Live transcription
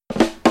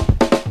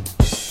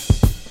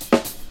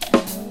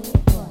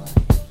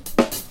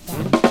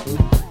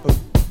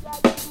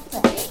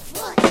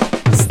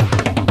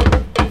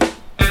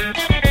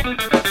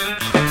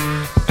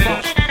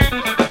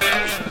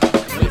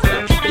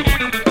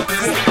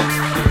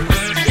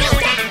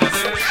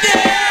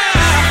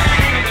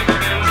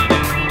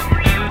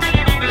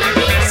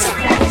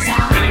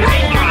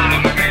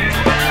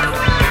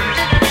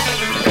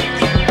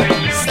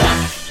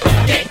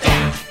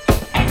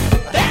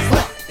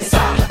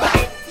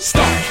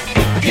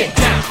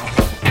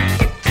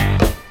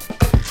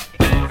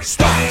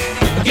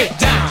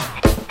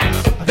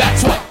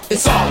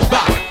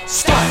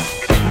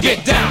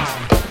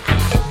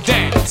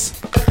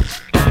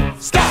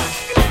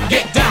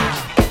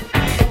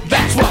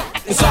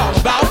it's all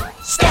about.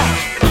 Stop,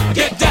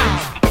 get down,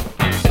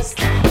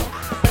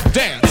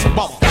 dance,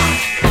 bubble.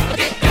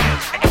 Get down,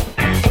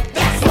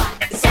 that's what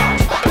it's all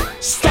about.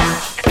 Stop,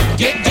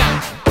 get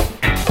down,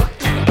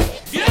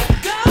 get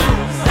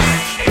down,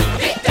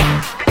 get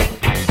down,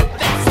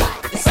 that's what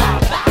it's all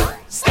about.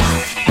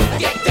 Stop,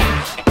 get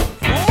down,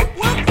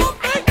 what,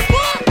 big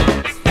boy?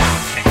 Stop,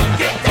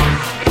 get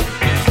down,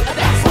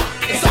 that's what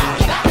it's all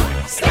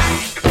about. Stop,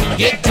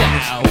 get down.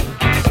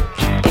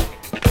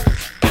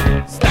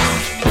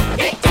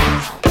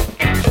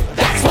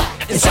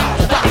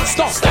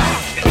 Stop,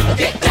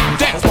 get down,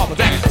 dance, mama,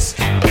 dance.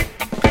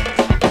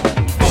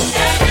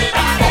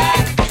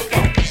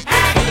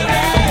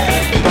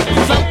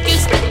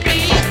 Focus the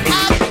beat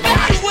up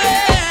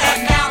everywhere.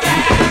 Now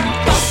they're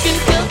funkin'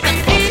 to the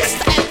east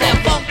and they're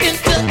funkin'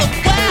 to the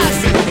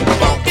west.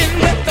 Funkin'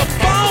 with the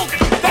funk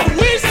that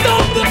we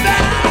stole the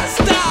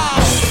best of.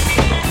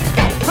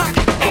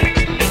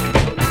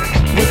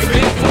 With the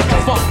big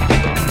funk.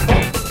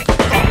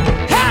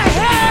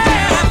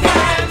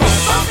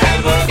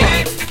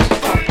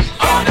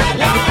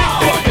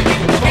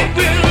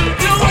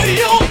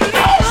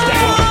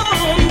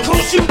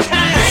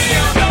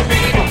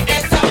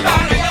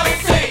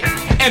 Hey,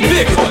 and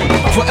Bigfoot,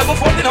 forever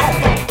falling on.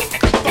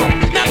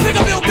 Now pick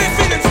up your big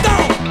feet and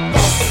stomp.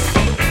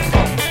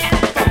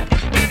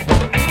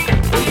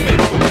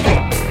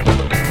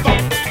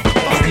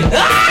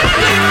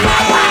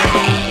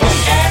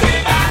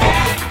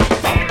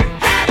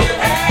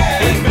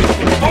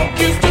 Funk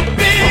used to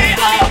be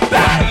a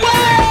bad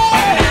way.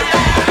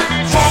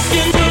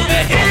 Funkin' to the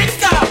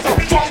east,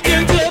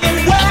 funkin' to the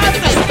west,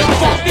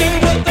 funkin'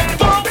 with the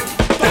funk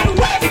that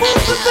West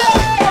was the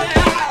best.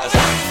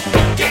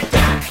 Get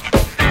down.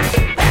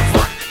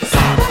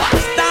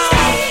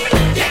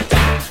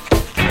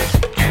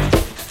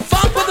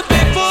 Funk for the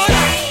Bigfoot.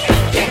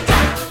 Get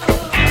down.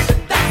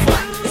 That's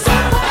what it's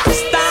all about.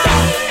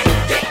 Style.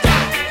 Get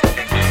down.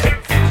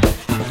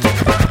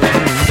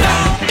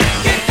 Style.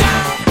 Get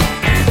down.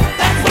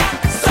 That's what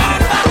it's all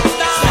about.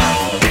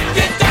 Style.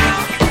 Get down.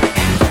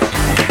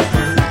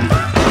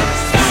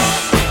 Style.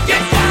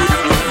 Get down.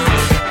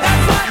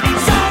 That's what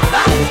it's all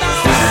about.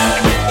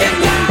 Style. Get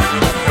down.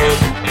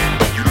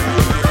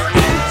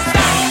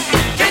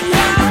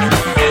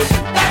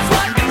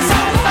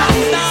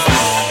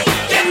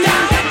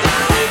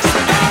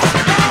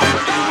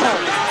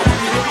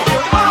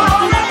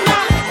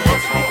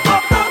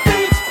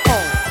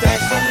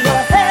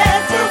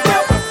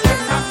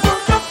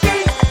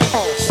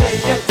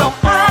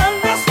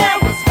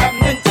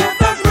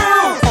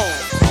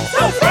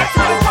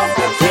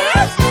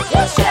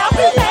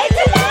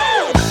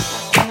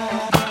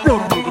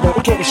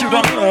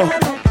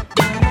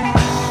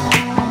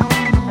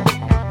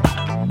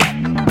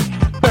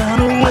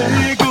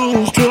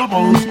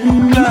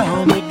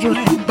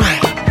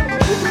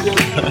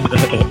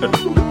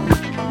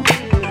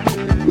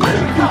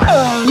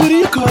 Who do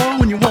you call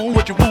when you want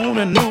what you want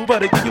and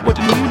nobody give you what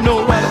you need?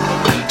 Nobody.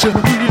 Tell me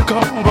who do you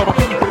call, Baba?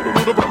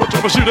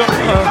 Troubleshooter.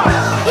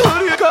 Who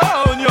do you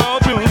call when you're all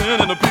tuning in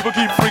and the people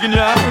keep freaking you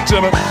out?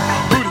 Tell me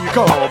who do you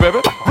call,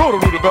 baby?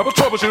 Rotor-Rooter, Baba,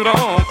 troubleshooter.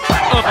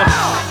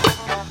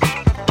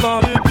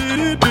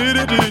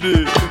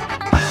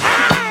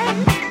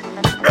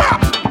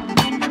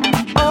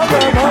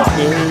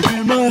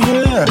 In my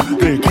hair,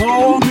 they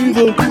call me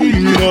the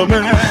Greener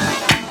Man.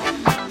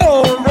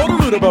 Oh,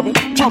 Rotor-Rooter, Baba,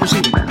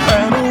 troubleshooter.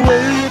 And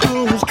away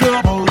goes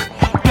trouble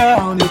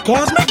down your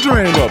cosmic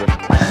drain, Baba.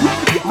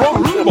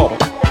 Rotor-Rooter, Baba.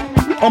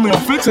 I'm gonna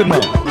fix it now.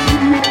 Do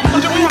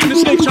we have any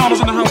snake charmers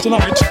in the house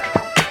tonight?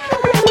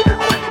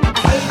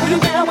 Hey, little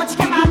girl, what you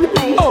come out to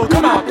play? Oh,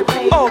 come out.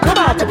 Oh, come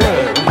out to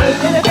play. Hey,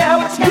 little girl,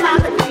 what you come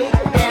out to play?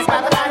 Dance by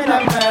the light of the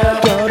world.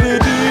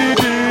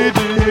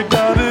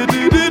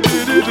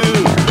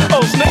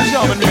 Oh, snake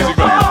charmer music,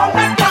 Baba.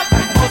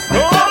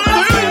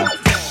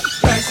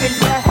 Dancing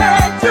your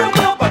head to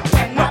move, but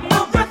cannot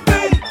move your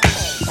feet.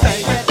 Say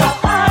you don't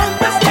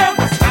understand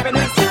what's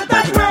happening to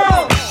the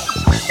world.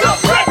 Don't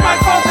break my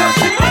focus,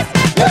 you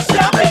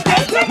shall be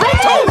dancing. Who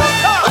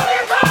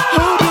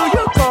do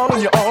you call when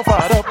you're all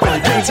fired up and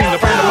you can't seem to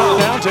bring them all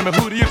down? Tell me,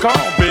 who do you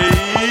call, baby?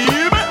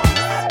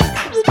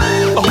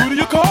 Who do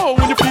you call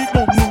when your feet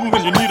won't move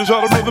and you need a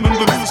shot of rhythm and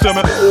blues? Tell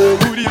me,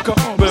 who do you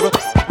call, baby?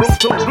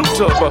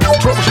 Rotor-Rooter,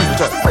 troubleshooter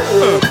type.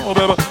 Oh,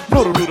 baby,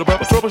 Rotor-Rooter,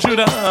 Baba,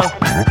 troubleshooter.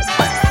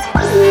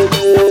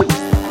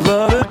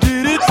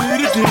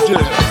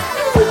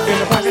 In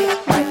the pocket.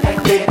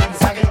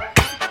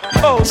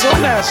 Oh, so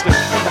nasty.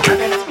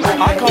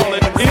 I call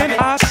it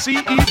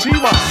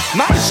N-I-C-E-T-Y.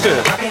 Nasty.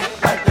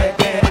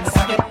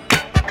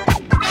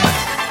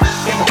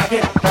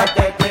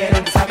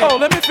 Oh,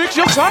 let me fix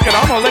your socket.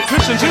 I'm an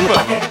electrician too,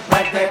 but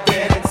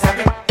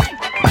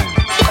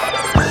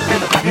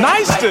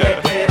Nasty.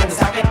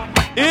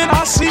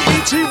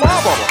 N-I-C-E-T-Y,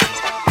 Baba.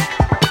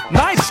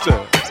 Nasty.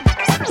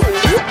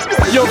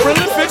 Yo, friend,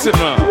 let's fix it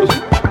now.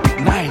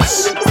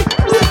 Nice.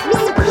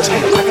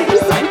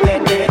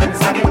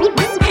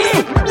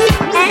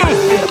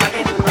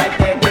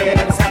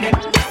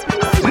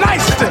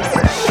 Nice.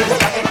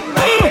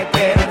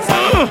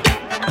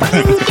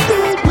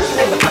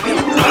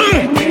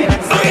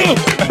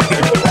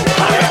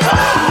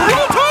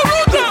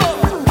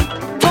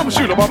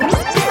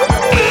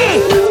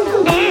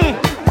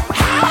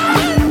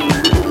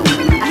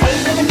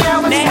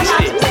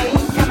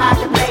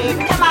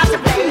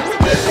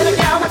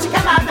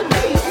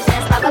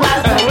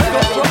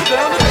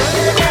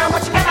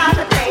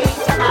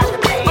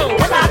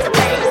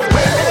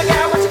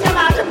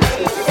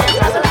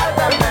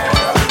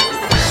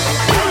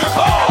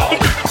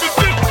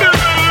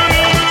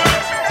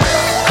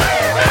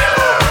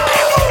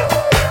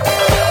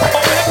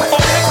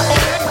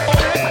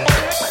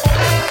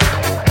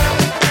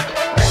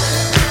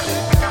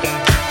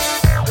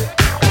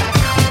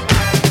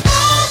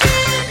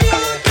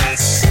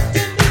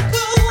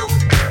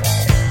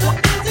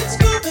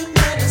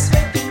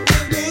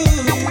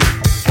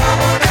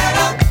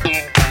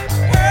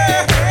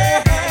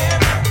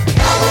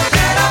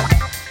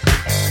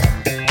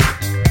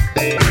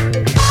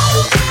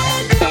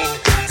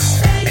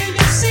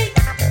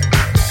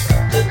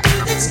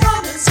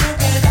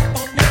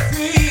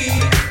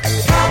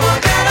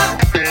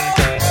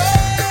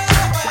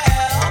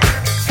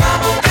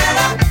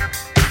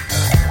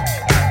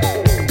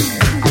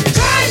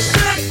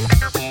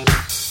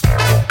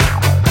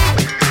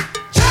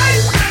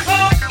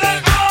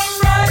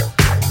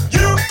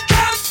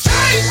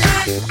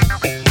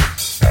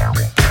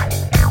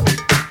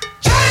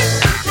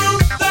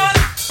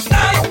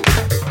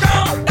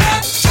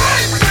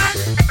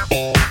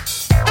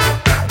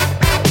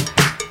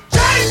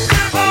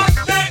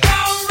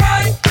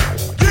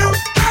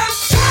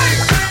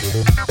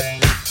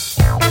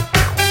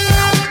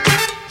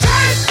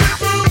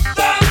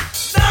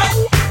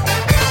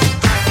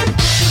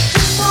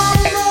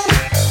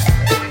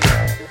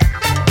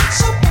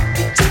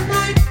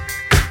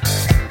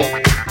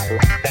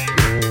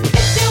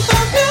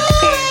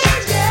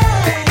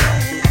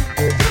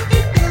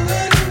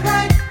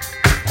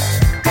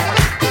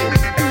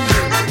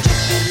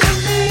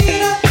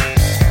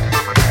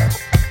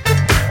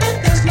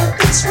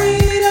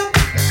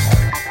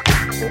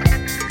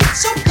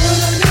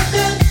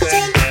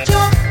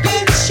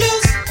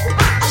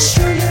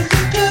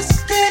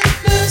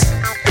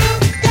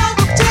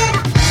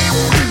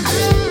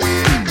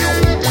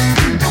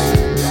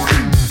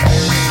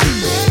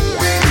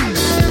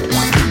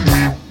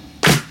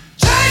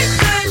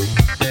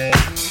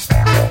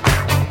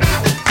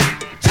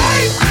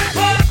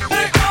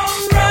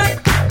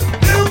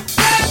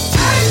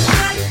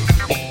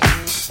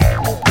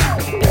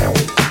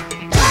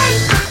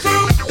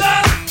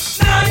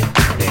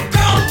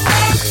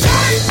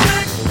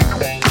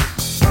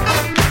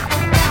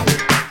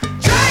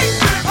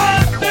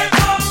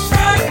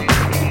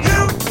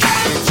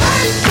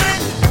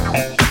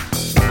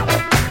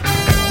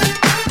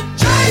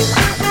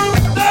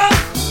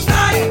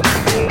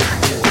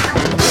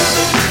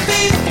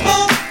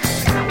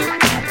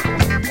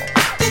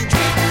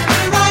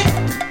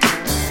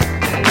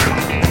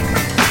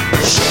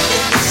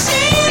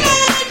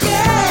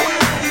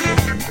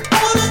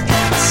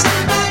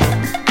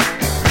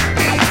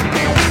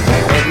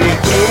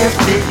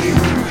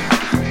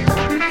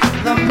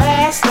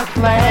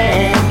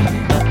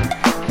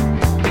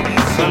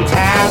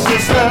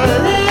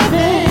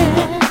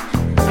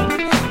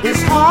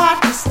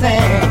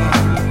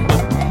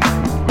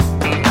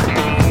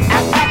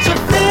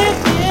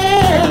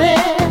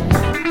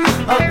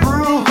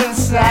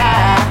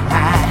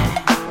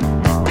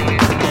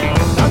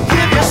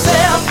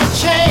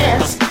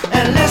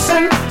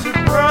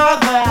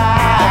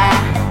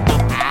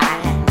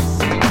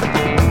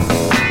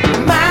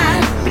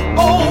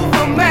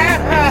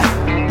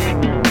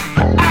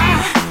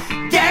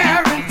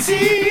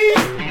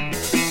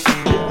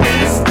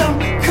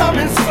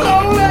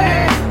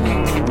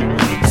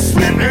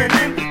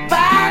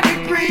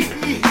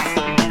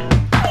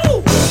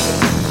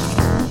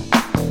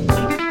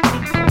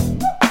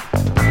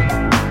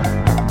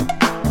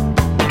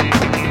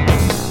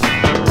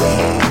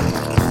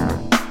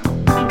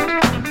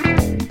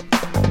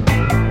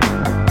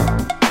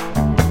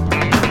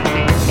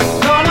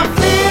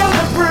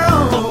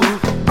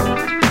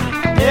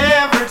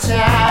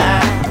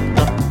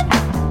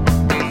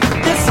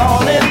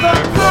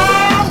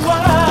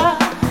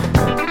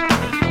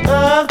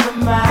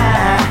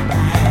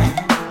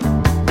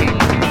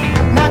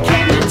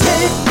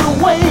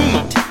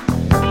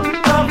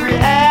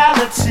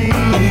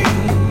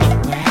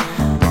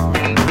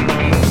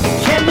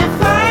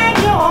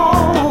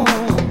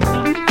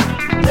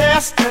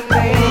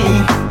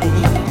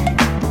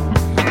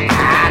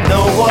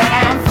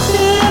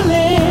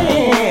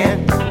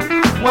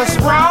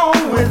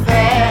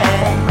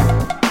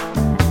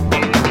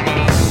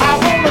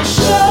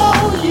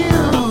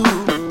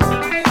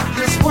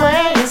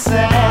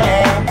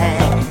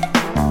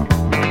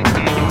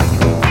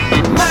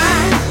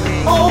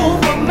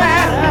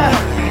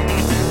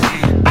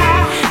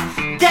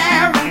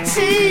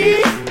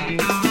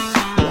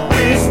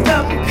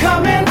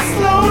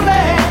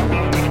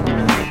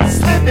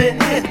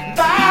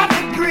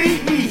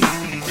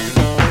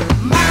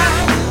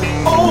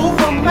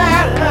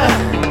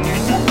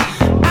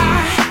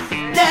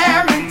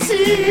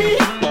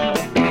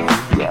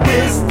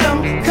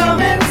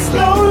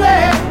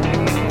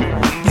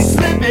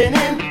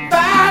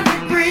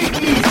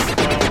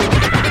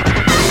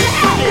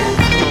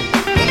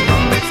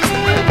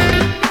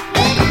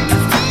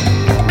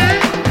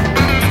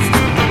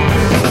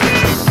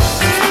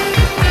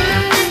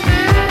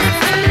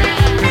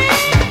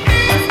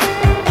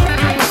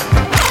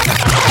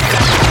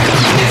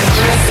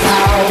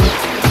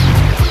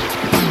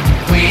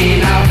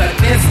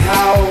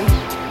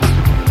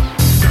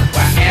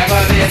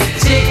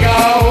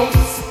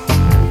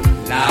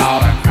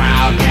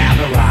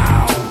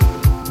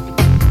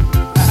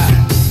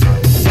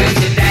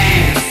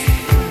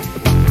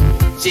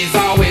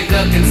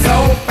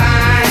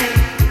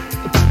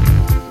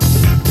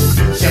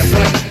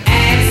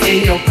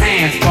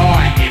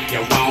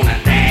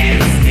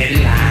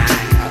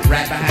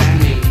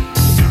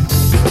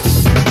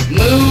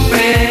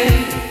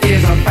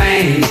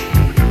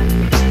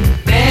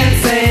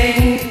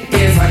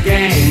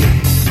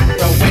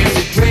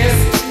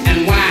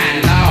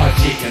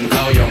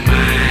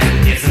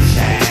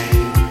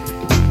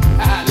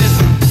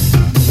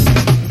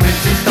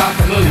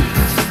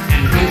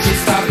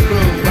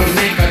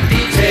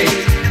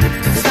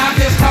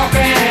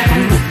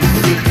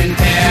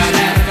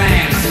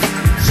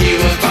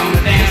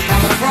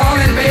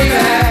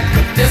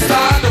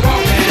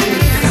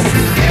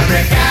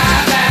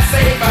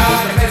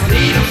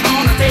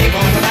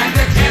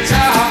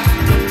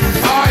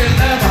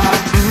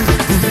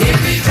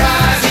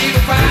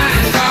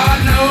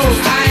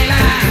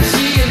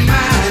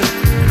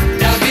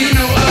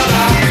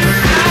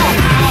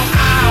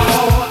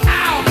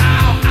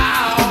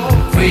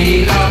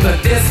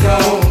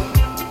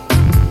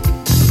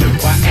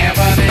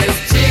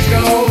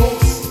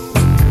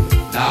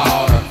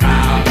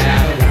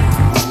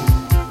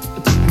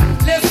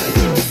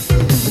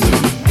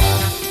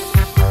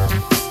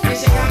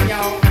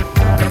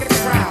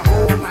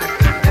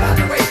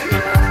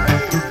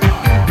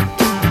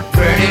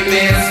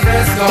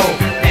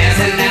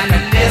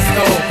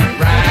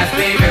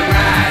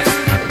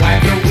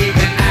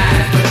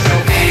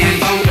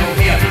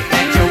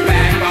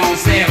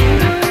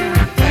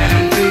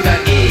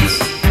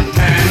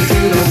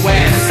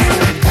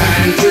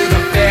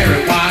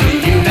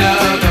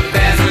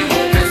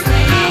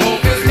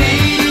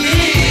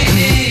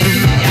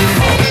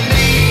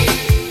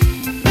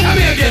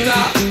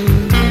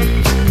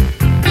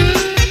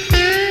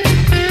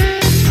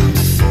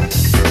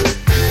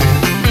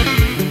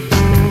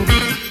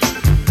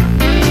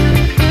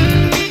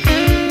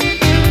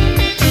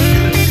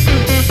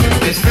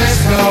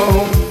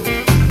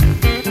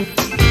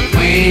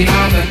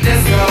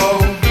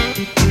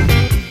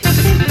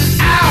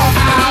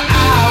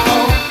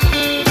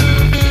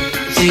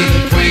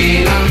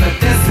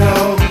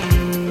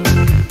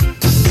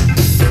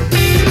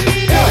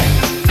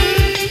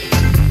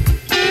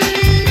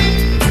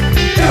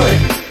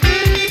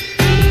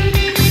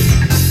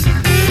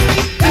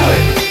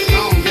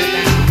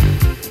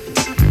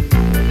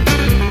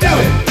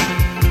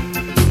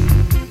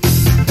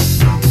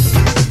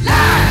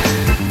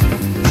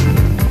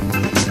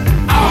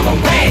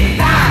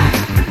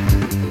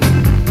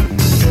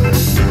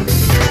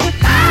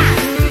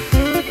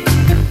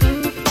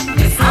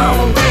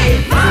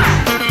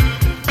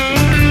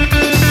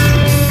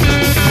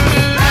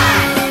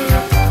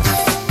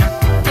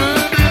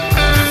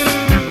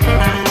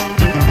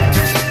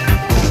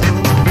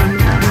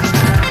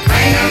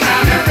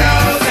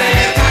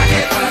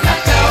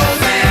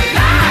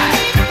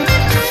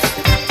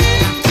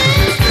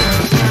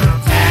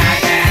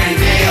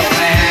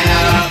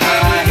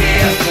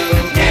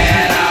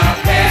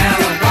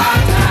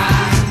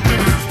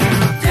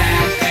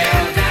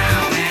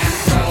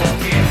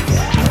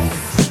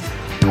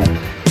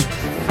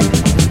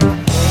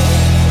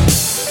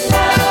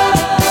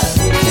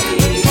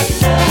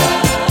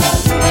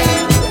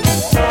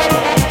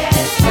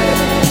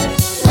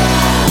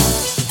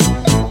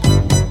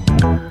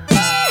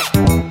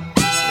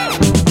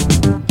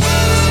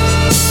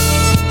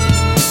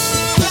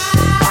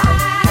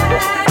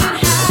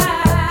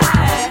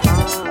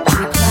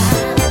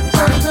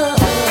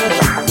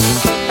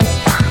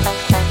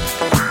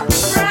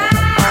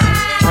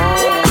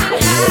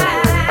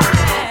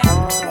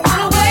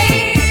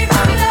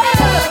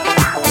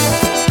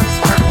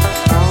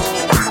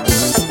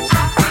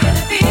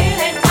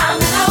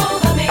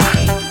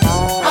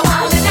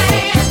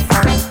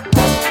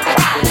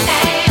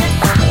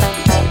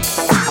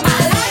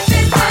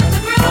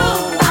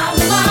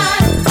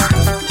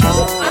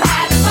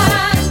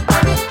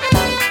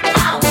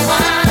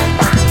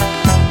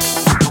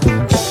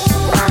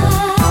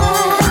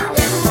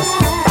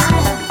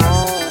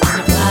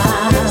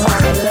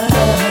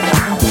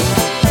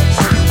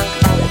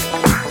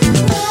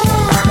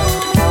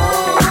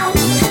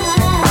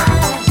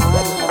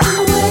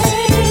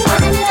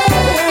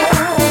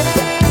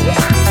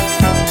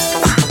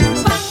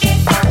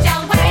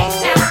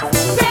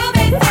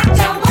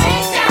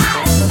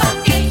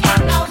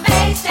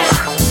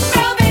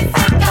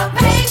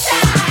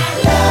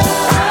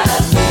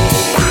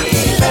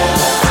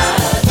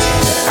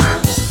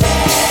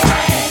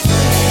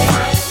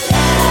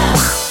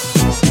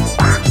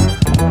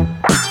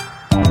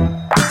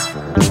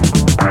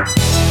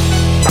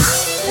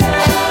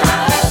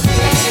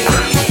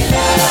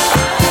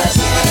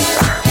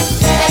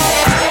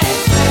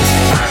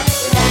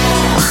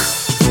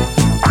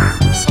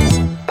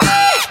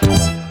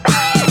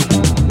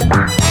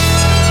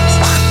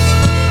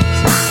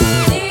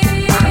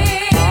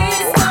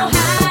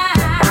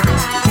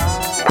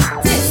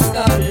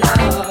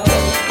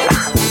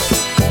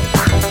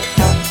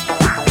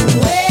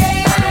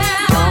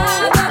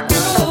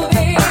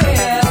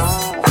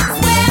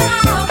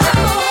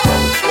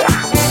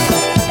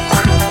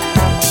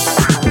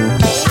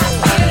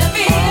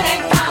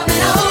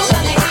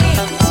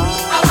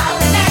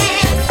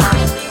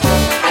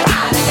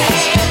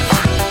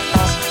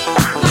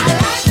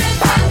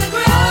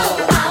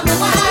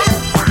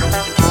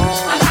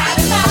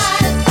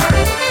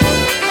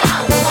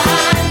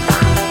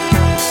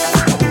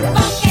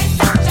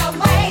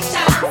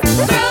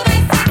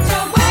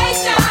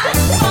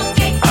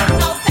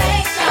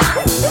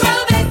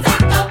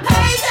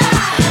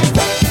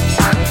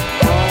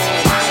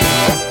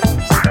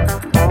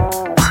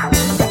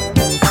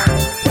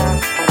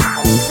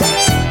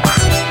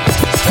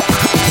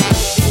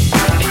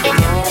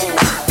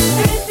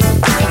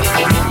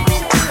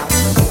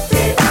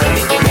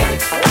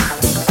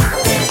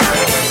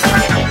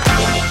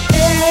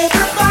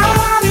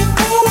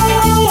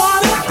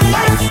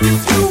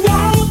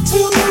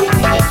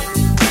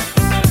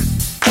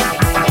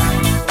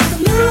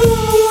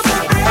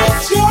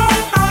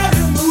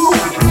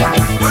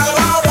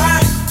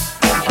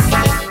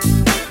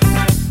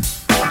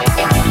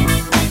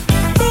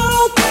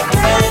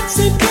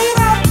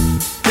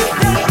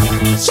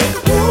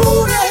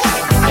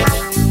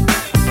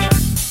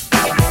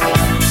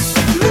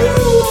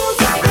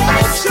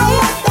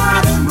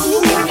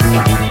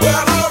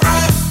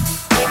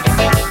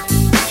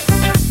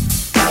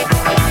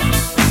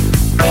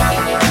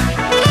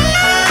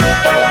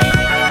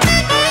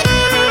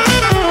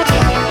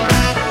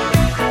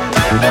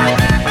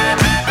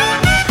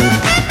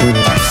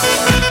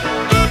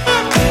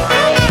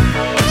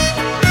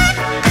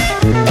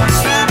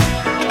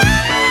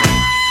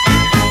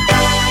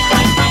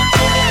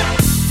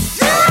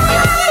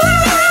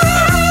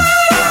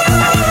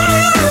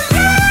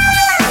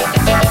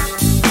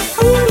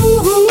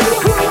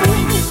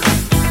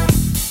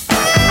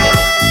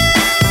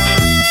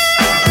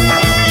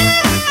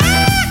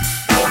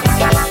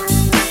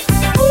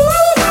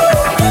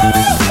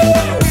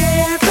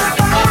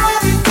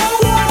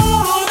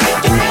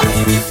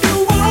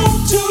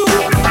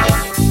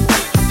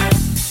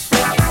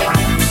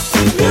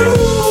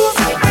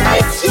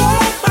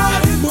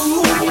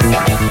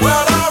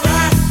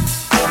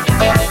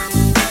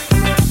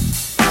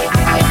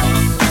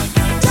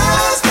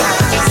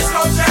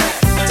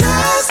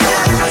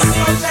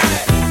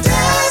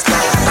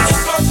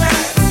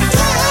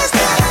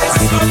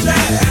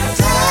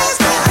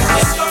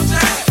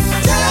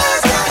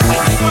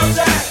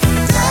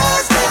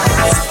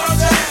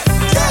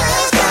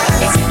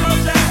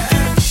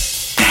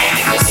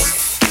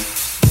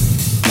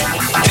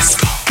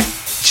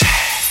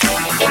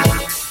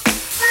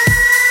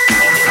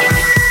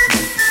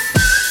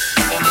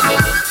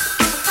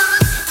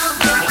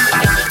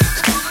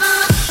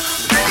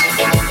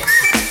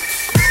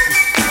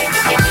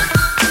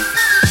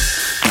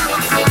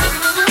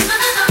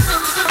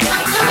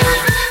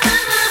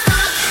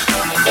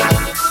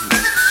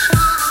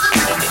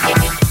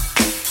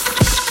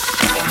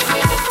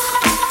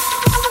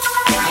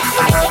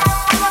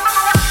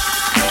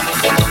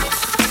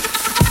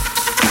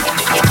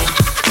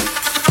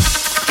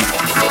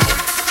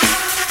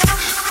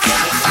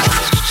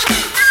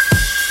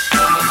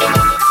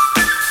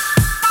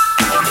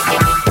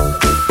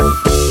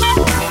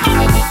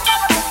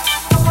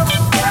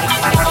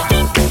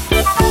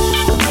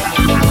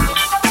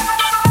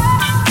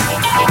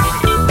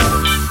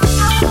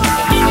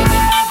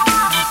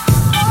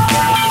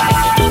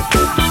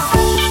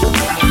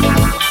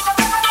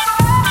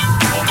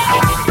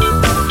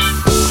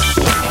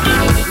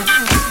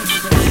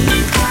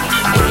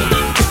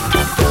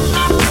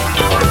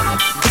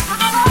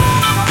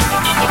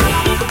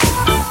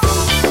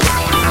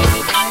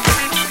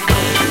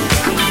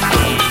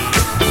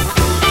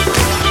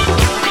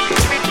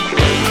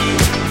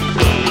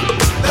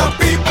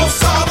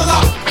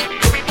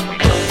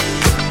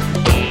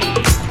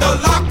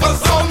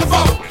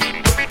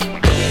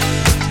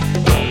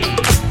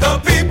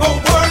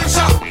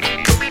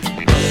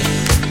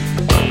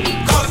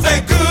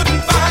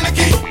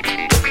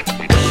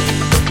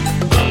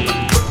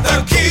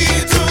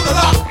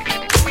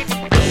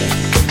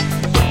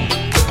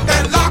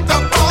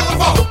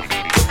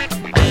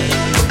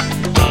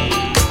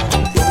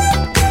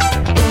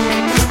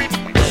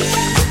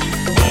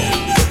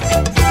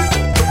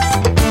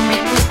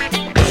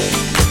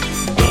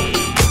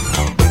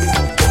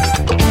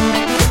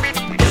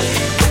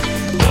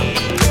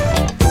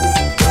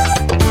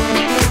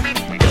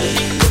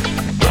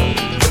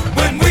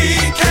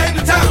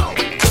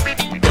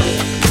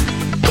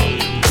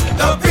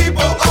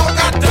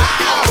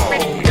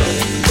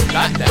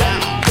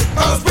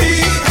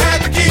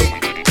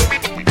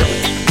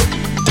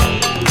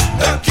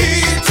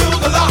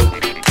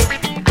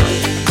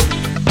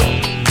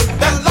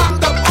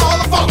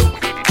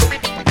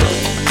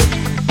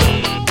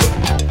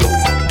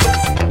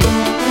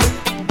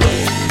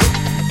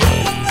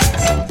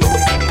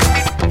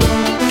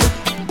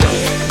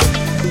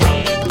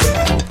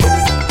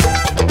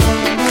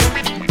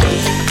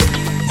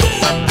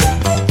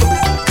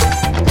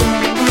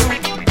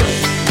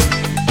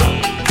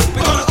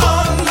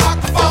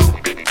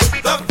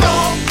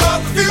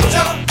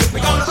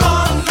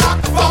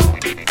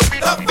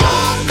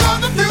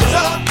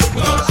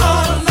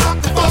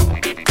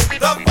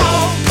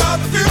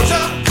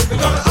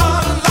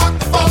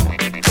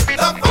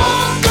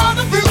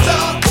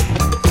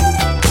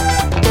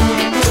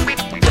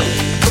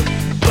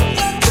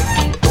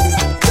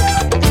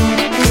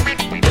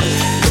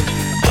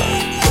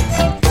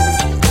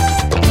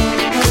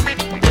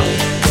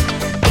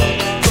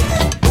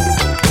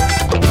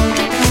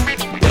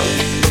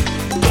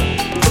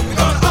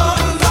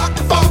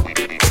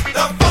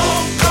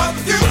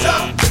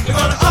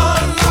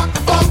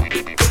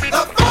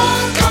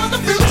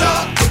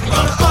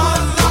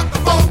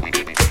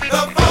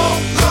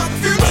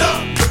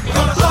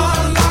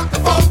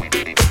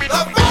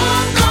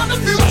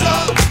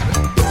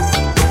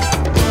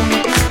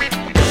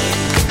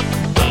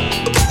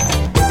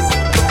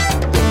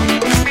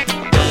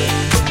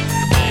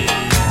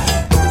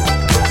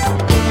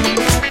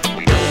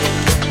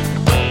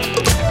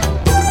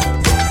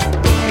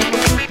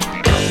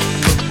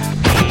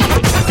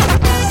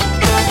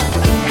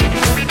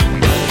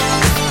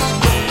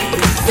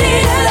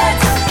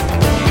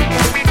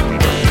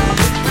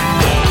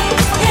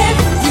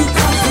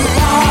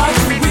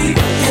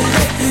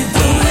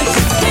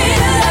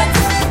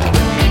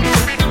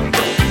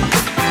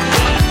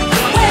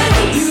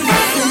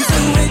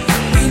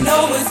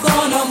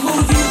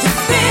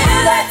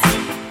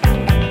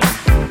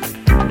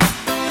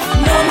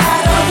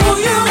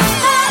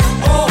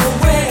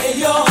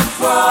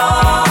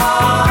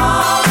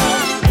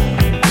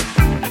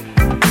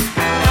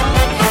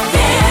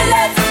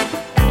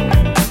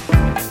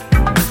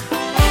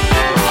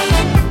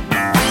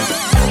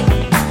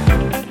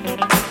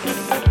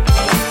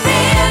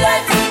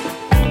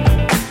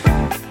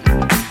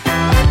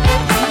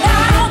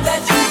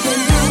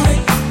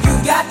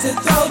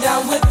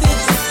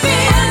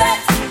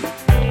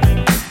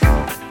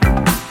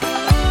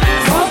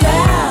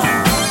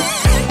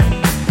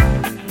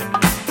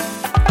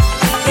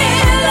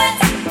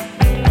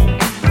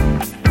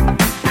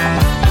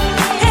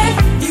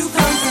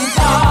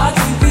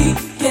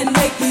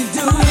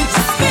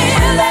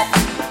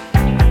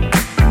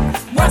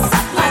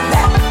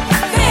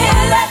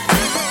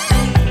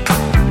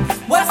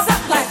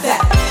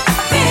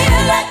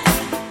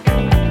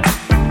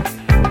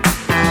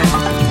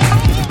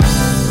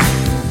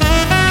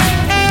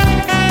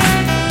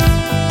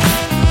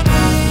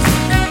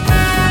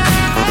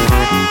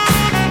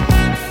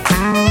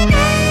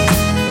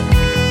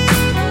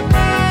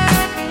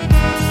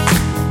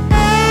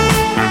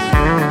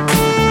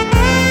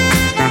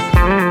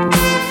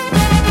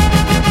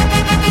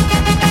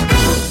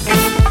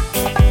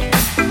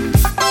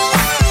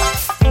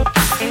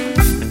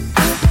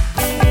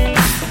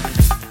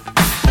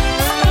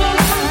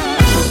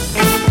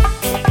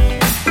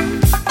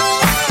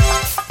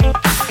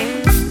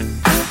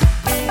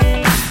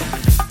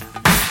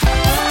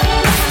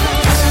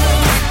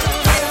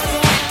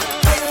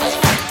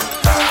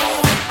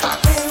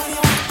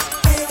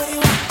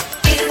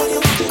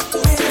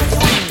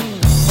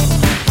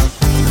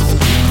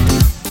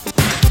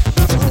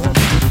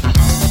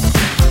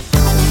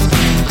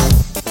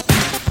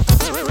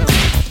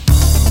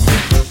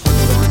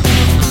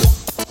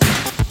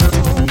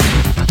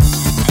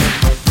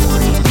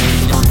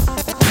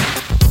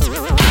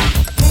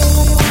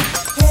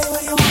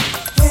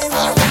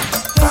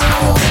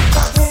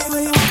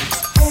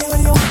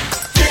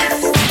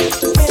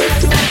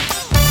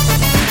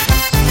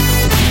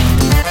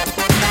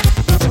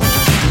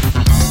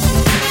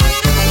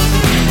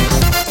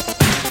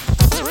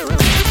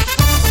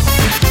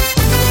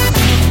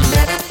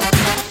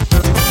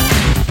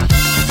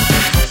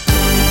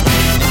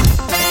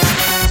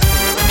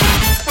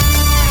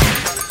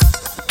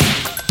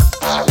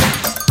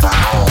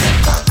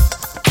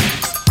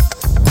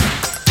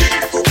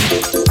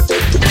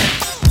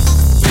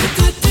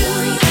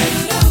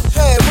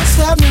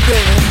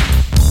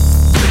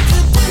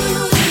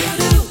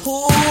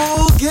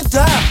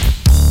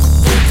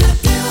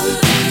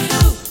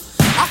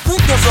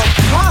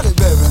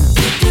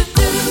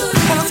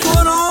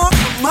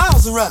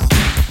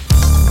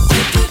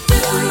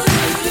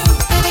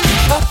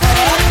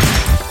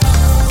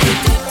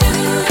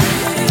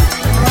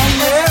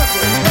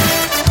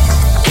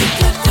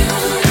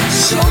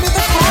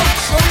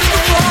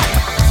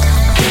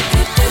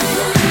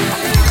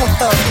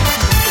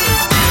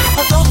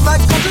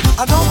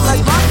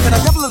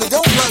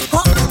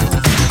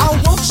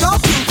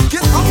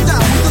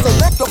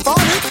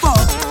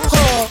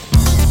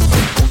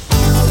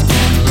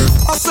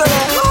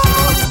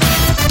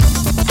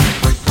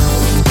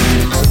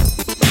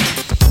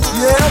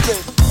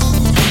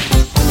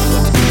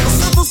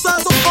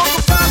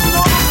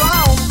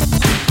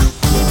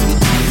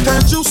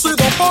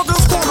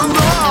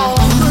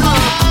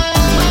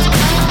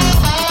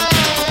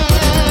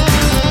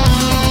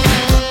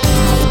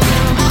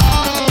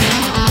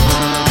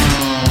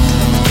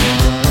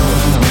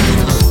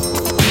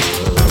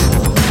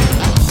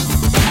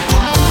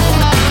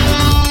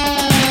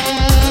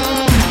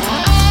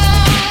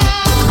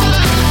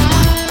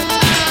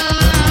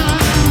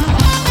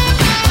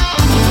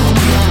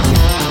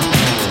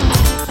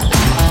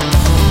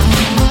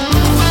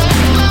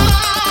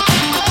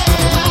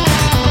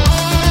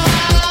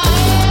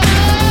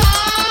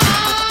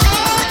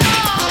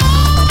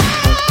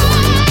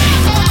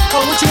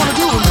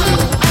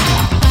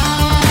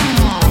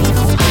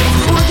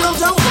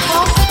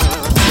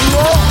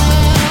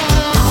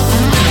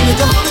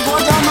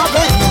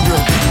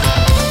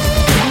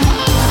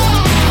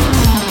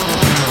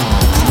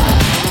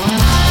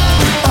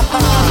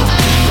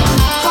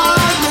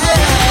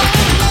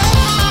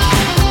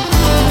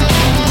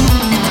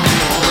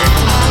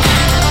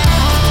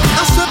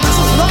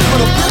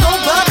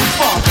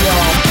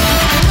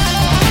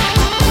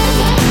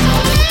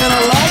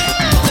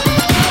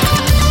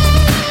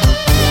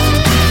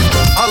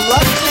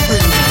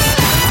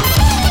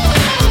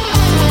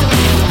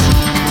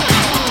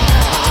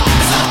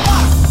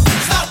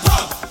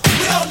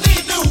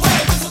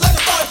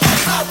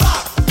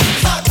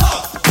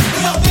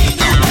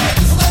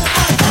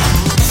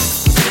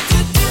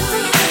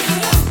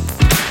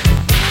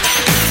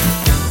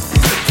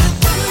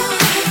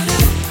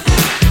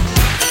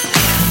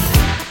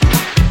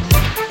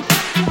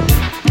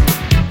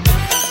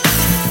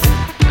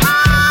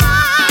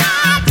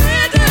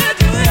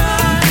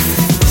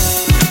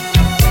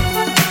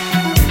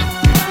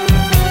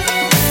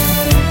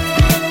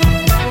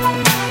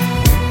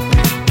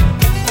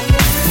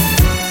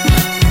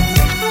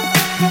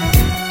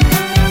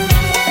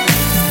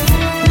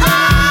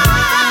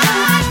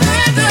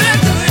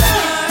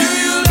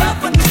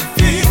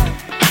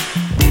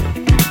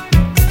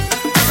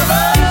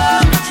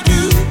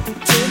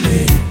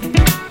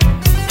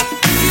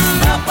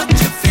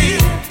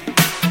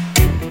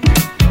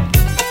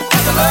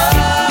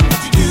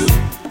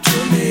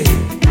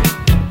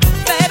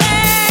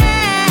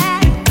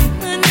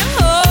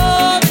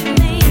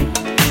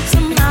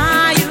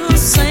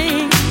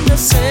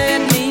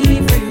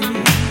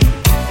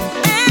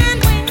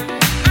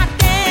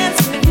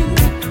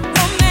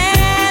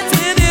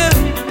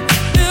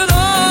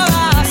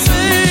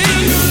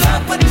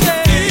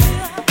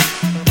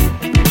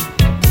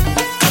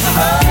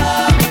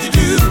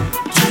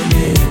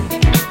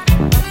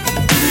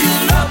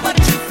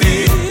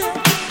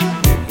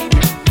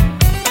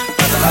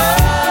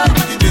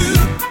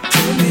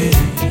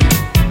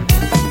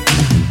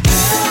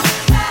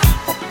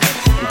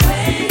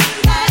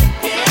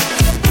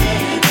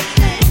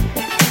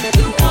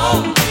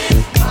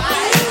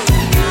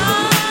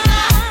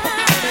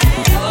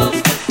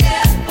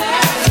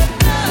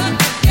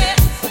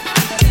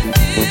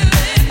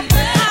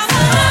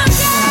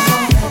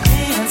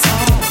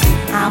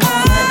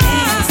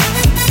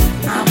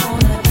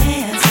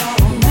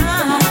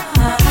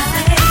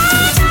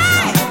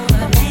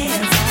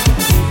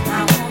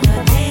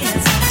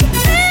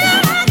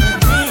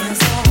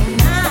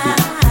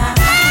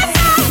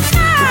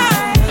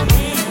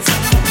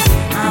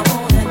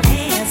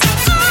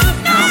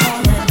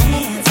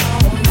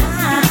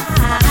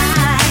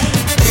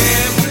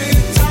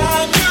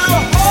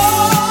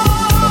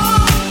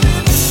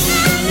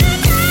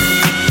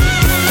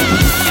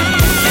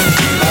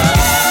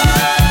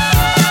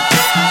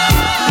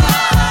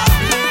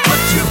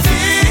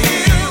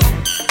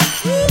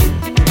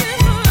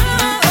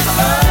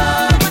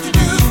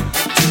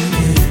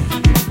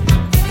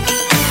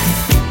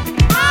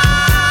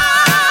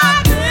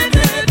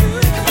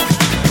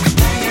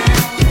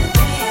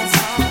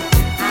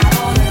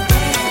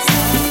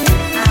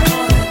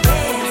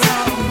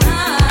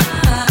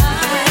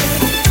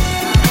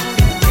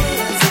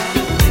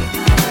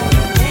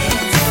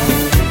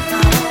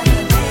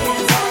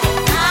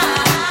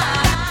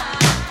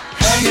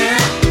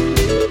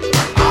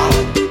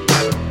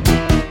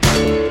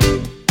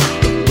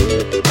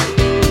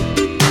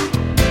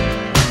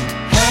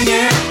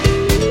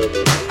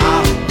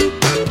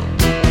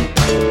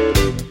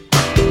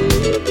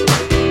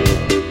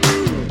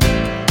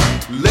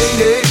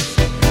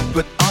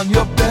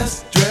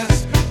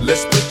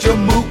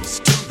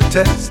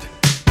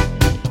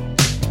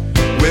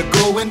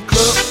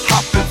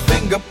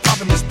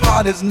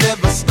 heart is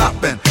never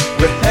stopping.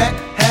 We're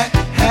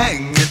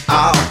hanging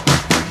out.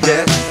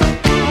 Yes,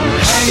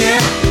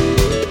 hanging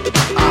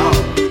out.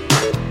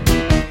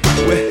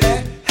 We're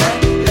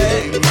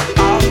hanging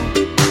out.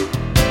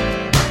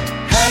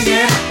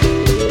 Hanging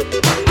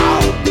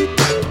out.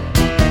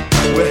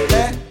 We're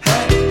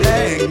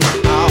hanging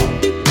out.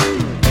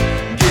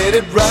 Get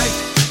it right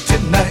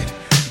tonight.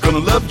 Gonna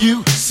love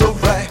you so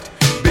right.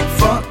 Big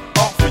fun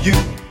all for you.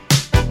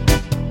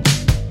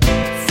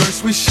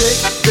 First we shake,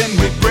 then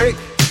we break.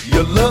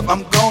 Your love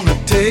I'm gonna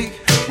take.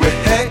 We're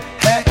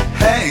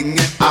hanging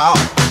out.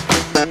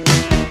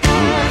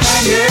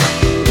 Hanging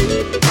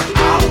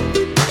out.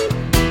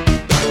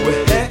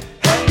 We're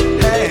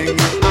hanging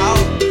out.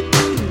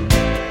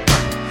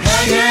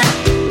 Hanging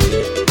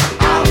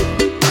out.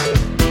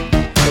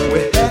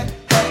 We're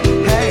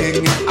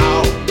hanging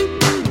out.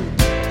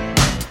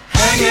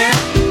 Hanging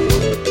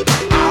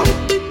out.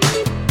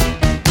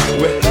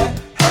 We're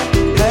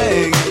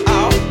hanging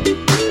out.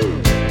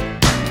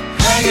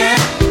 Hanging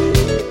out.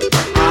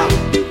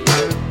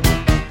 We're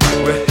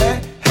hanging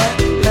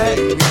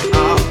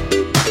out.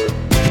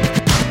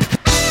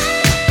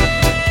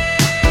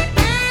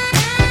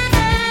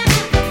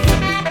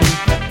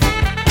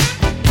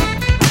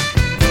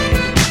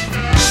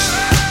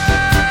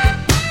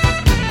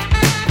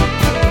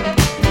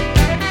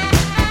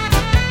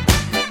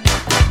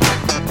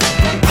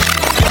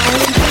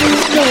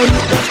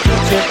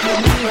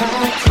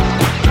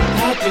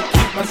 Had to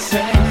keep my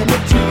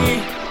sanity.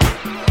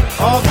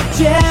 All the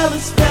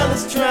jealous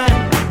fellas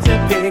trying to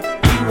pick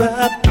you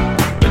up,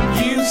 but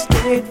you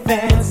stayed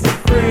fancy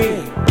free.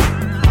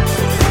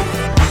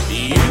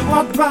 You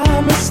walk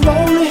by me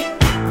slowly,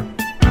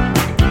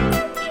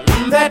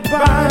 that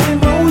body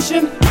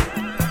motion.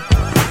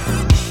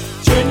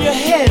 Turn your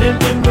head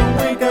and in the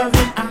wink of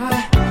an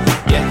eye,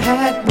 you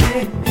had me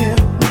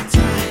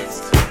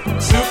hypnotized.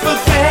 Super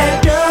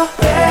bad girl,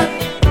 bad,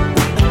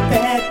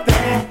 bad,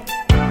 bad,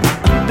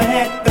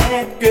 bad,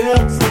 bad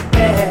girl, so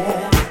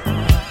bad,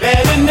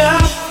 bad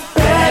enough,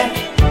 bad,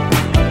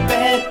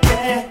 bad,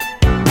 bad,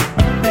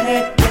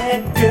 bad,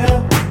 bad girl,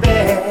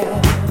 bad.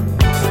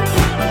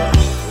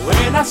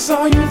 When I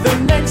saw you the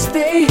next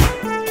day,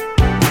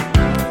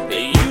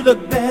 you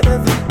looked better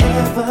than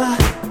ever.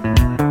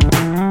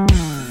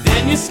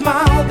 Then you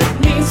smiled at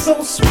me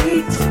so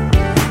sweet,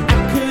 I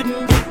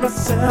couldn't get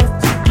myself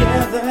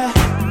together.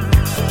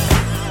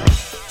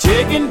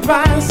 Taken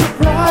by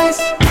surprise,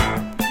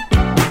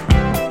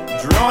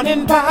 drawn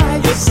in by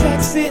your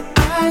sexy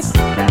eyes.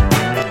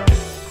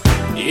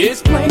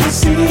 It's plain to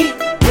see,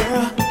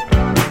 girl,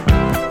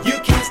 you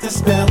cast a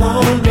spell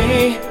on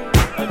me.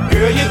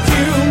 Girl, you're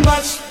too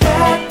much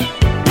bad,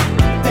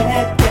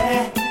 bad,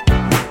 bad,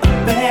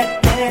 bad,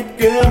 bad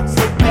girl,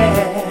 so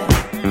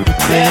bad,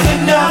 bad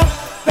enough,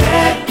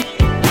 bad,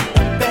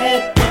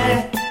 bad,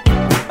 bad,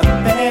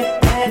 bad,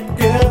 bad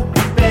girl,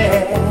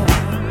 bad.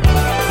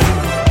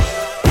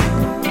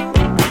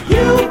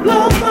 You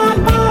blow my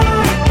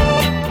mind.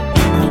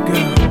 Oh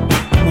girl,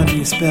 I'm under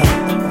your spell.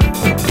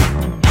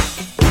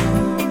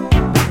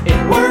 It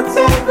works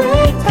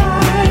every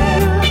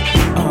time.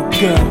 Oh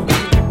girl,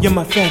 you're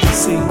my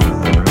fantasy.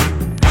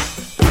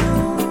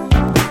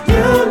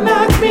 You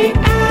knock me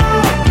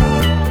out.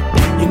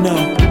 You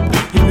know,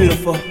 you're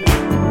beautiful.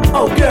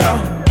 Oh girl,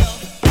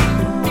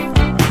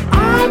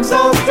 I'm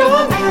so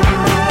strong now.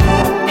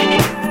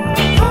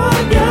 Oh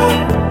girl,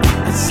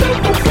 it's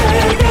super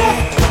baby.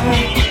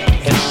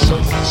 It's so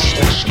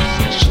special.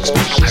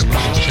 I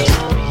write just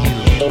for you.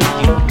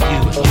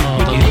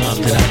 All the love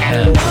that I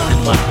have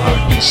within my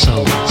heart and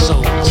soul. So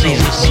please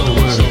listen to the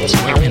words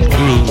and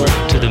groove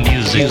to the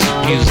music.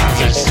 As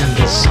I send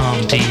this song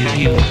to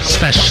you.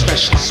 Special,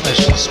 special,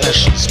 special,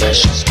 special,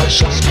 special,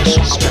 special,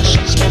 special,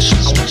 special,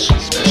 special, special,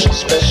 special,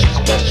 special,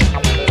 special.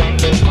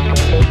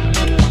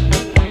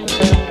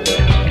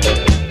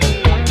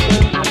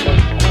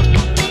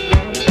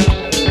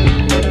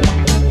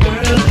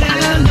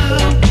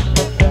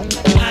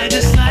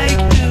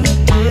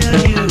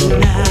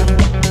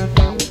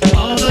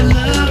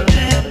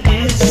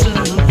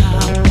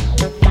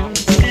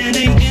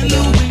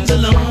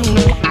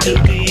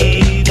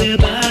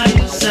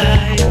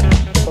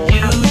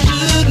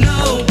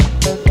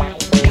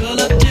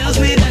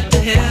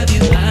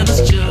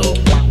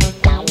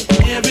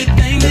 Every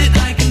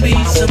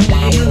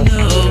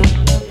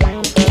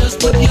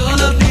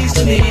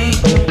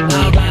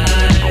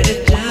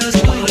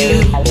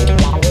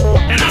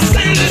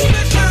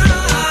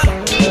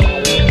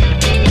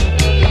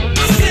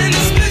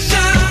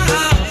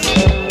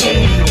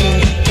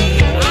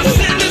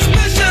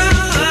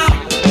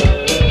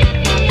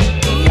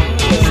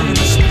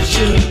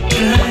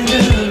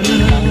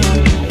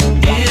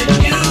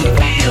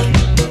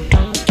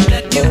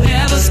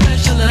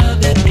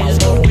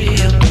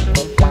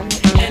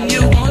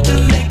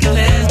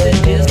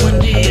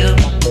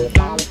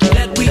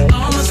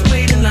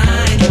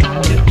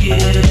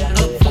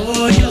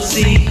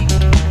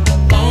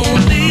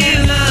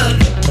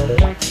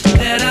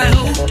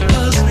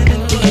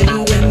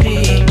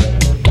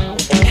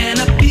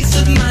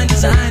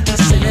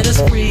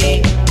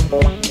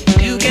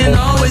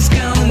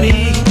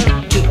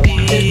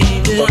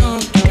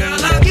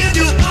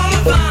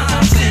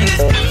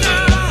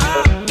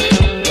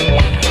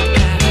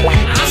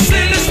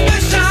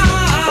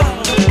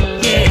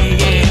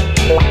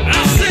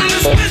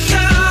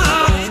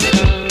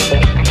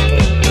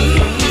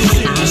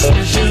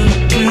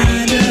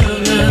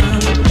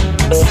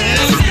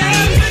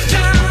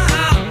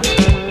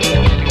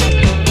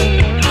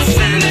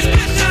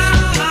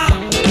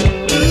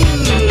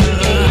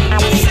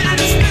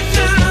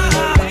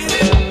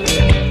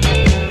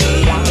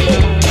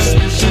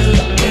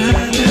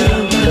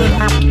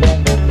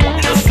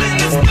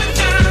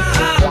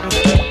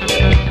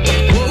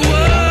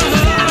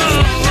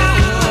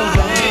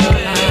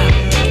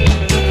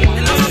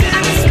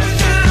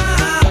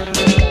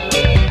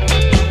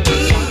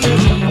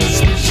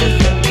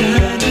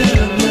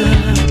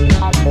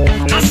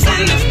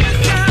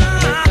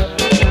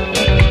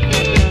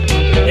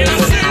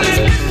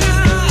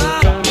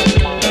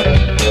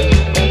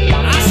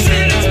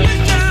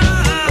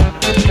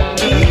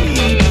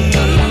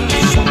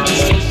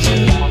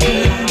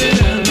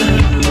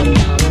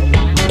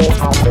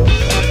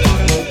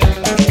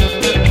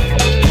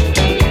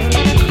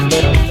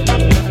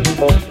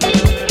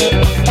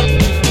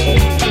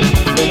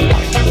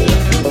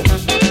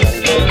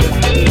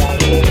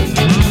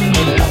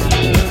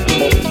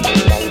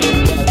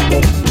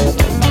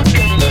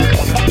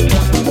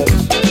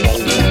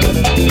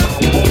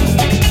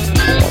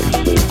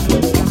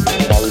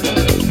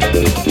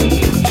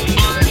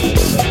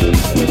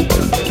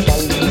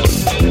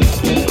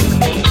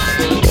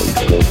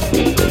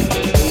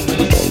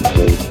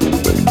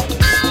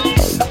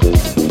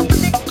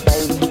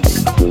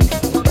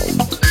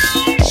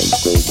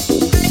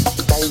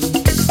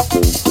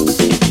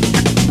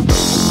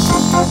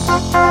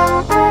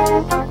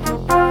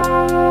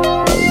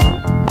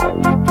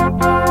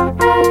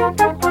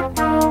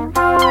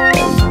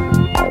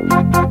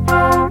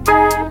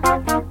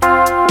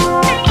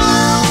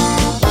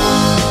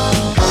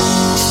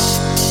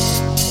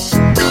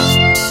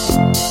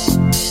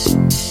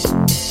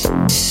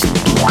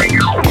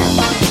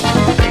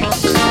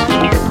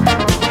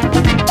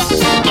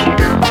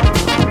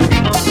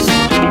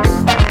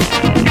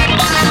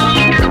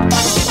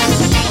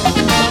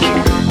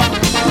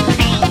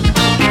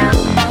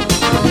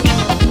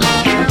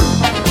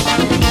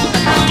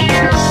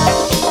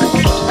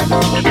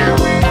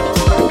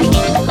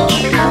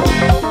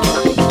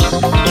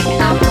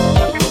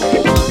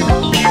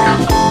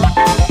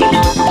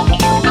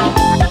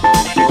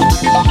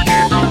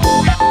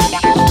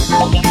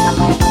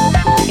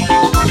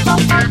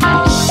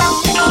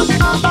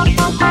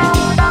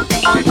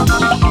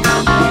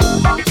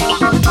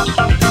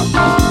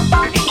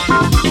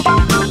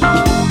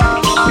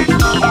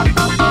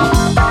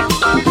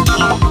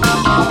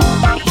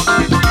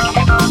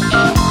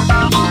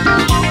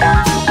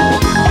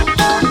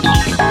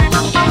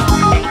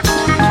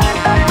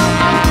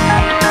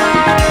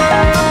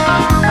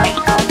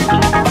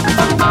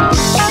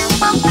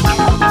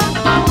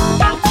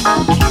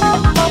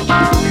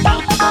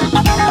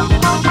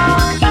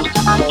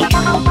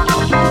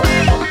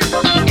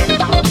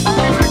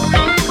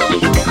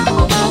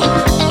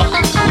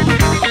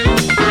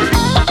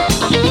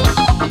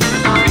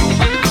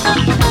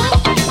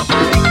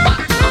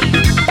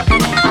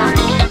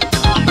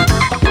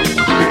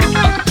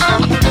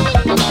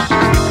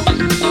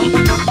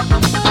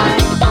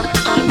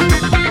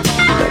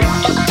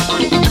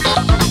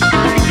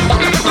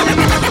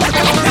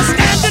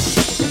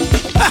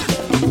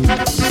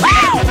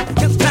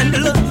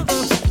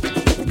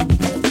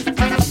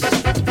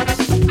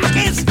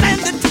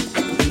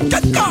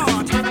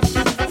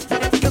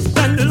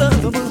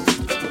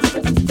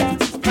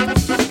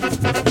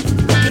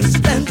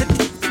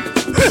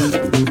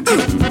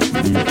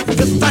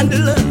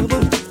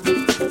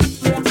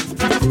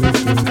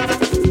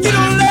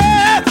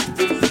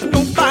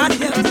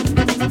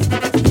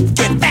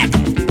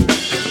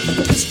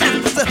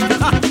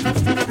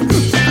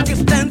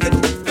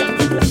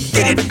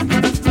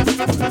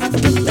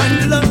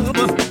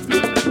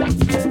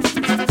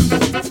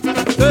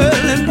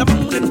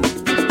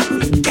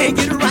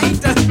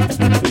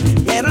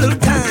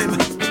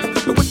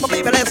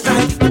baby last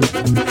night.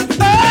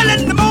 Early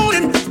in the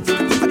morning,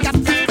 I got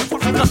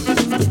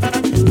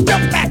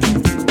jump back.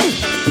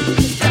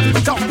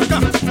 Talk the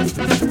gun.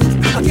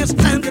 I can't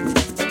stand it.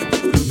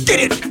 Get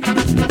it.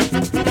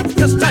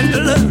 Just stand the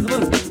love.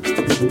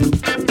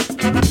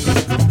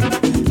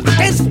 I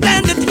can't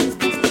stand it.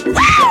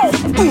 Wow.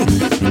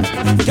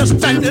 Just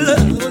stand the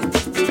love.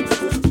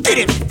 Get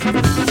it.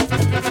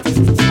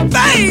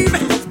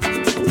 Baby.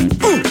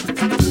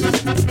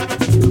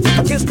 I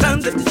can't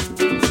stand it.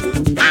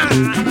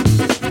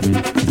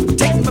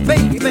 Take my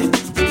baby,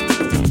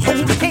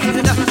 hold my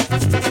hand,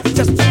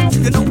 just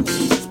you know,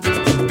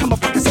 I'm a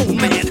fucking soul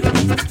man.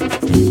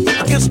 I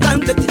can't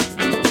stand it.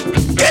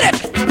 Get it,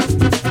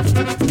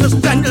 just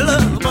stand the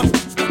love.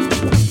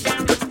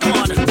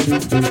 God,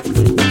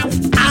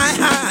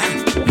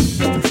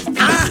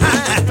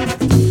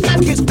 I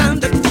can't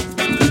stand it.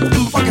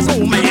 I'm a fucking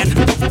soul man.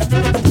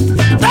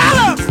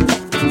 Love,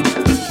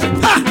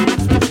 ha.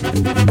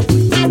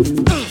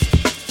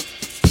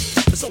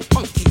 It's so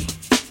funky.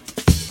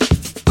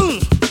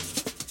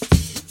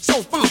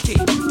 So funky,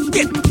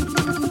 get,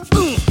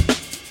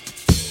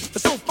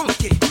 so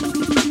funky,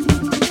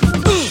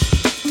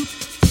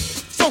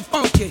 so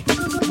funky,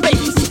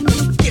 bass,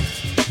 get,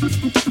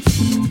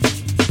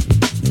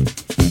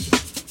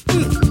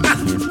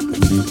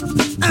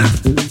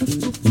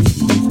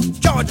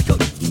 Georgia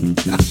cook,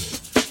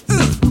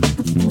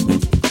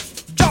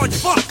 Georgia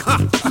funk,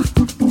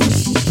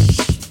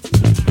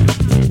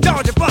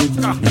 Georgia funk,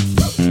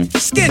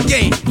 skin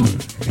game,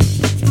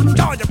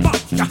 Georgia funk,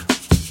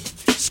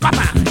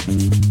 scrapper.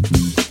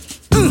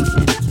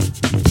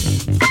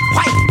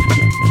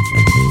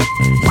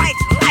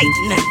 White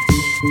lightning,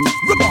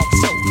 rip off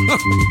so,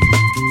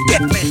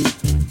 get me.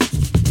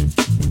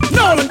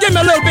 Nolan, give me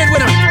a little bit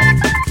with him.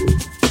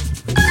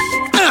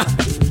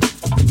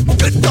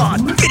 Good God,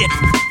 get it.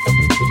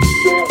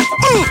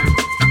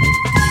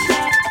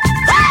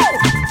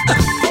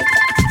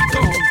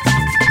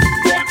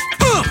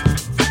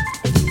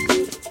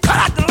 Cut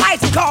out the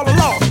lights and call the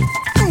law.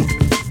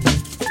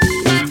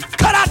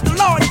 Cut out the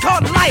law and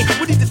call the light.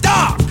 We need the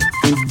dark.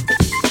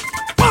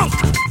 Funk.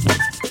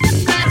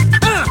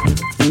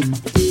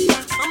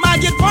 I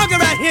might get funky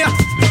right here.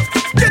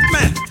 Get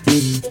me.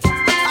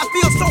 I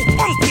feel so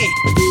funky.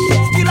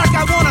 Feel like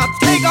I wanna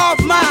take off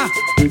my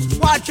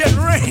watch and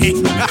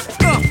ring.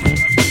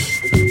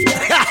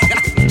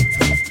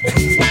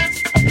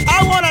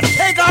 I wanna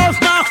take off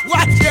my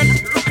watch and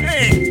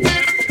ring.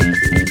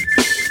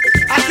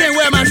 I can't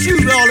wear my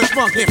shoes with all this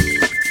funk here.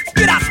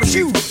 Get out my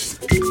shoes.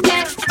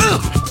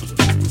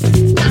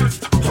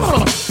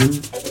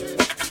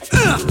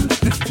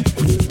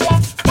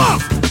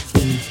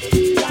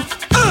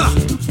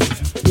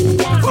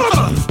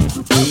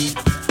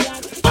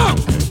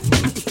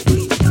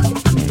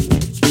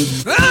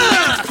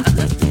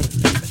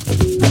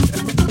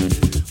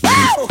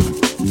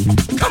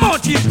 Come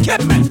on, Jesus,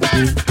 get me.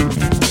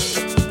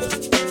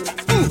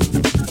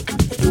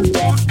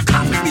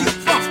 Copy me a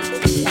funk.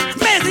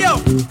 Mazio,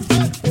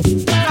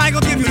 I ain't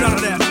gonna give you none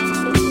of that.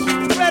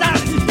 Right out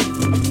here.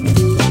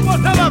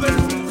 One time of it.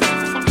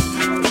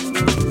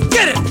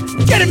 Get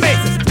it,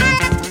 Mason.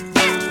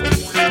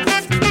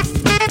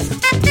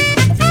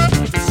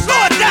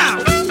 Slow it down.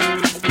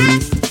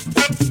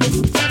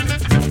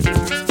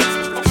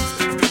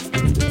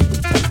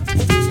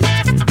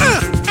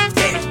 Yeah.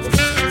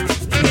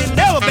 Ain't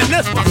never been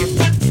this funky.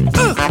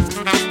 Woo!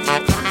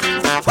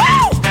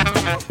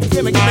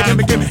 Gimme.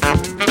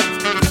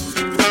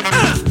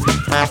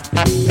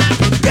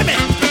 Gimme.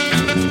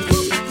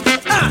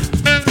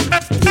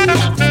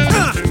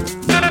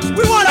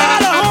 We want all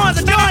the horns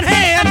to join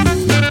hands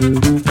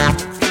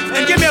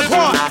and give me a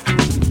chord.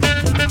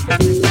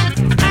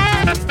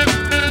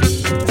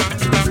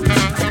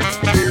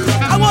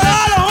 I want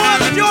all the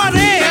horns to join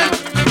hands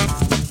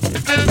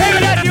and baby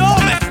that you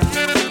owe me.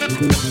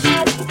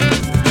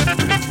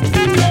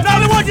 Now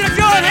we want you to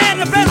join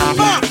hands and play some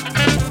funk.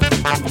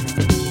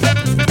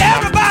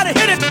 Everybody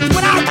hit it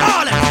when I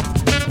call it.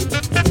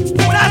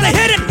 When I say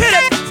hit it,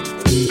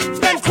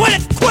 then quit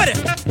it.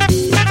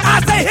 I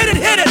say hit it,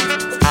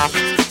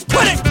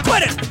 quit it,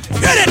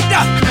 hit it,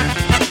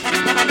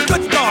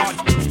 good God,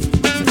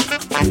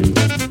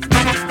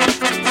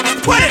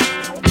 quit it,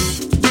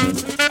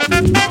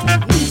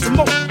 need some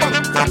more funk,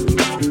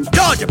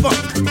 Georgia funk,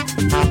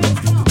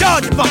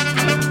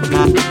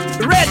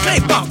 the red clay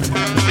funk,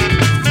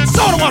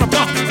 soda water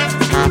funk,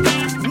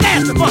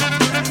 nasty funk,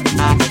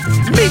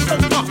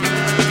 meatball funk,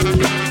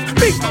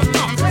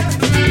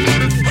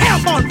 ham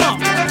bone funk,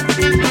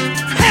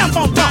 ham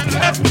bone funk,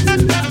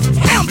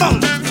 ham bone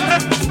funk,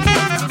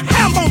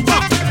 ham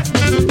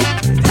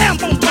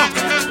bone funk,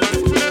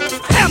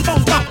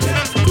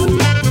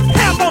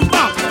 ham bone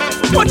funk.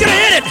 Want you to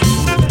hit it,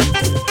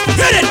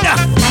 hit it,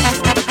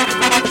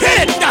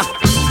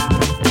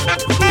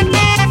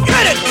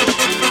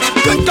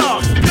 good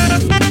dog.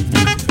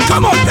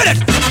 Come on, hit it.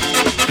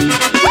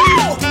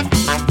 Woo!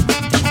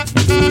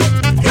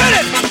 Hit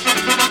it.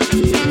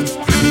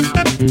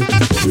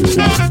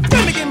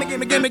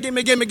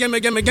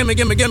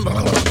 Gimme.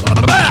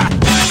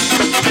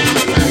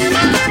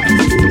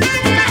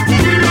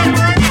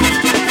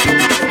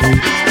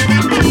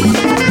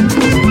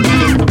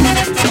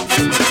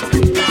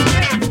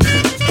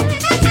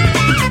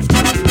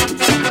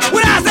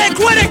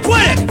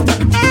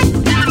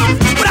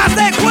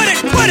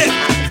 quit it.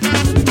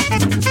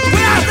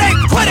 When I say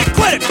quit it,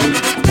 quit it.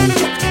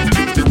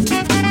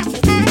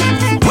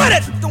 Quit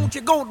it. Don't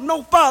you go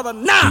no further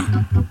now.